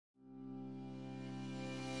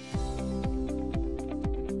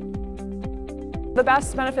The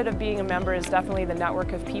best benefit of being a member is definitely the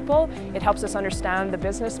network of people. It helps us understand the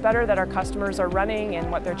business better that our customers are running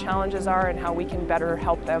and what their challenges are and how we can better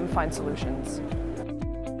help them find solutions.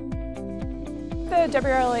 The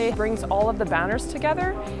WRLA brings all of the banners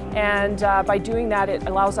together, and by doing that it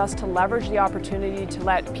allows us to leverage the opportunity to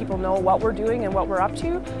let people know what we're doing and what we're up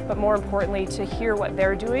to, but more importantly to hear what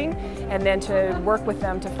they're doing and then to work with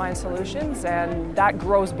them to find solutions, and that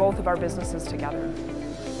grows both of our businesses together.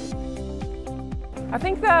 I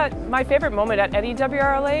think that my favorite moment at any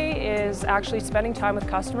WRLA is actually spending time with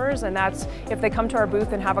customers, and that's if they come to our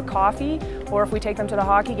booth and have a coffee, or if we take them to the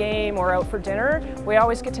hockey game or out for dinner. We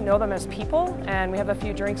always get to know them as people, and we have a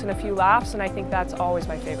few drinks and a few laughs, and I think that's always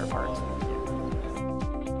my favorite part.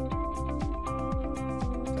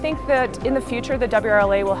 I think that in the future the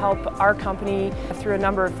WRLA will help our company through a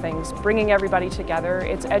number of things, bringing everybody together.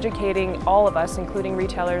 It's educating all of us, including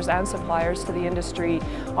retailers and suppliers to the industry,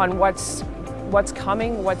 on what's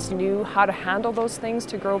coming, what's new, how to handle those things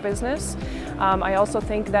to grow business. I also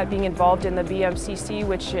think that being involved in the BMCC,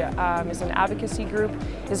 which is an advocacy group,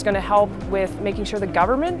 is going to help with making sure the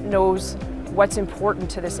government knows what's important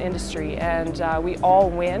to this industry, and we all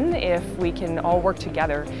win if we can all work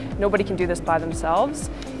together. Nobody can do this by themselves.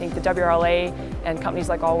 I think the WRLA and companies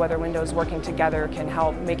like All Weather Windows working together can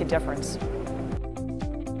help make a difference.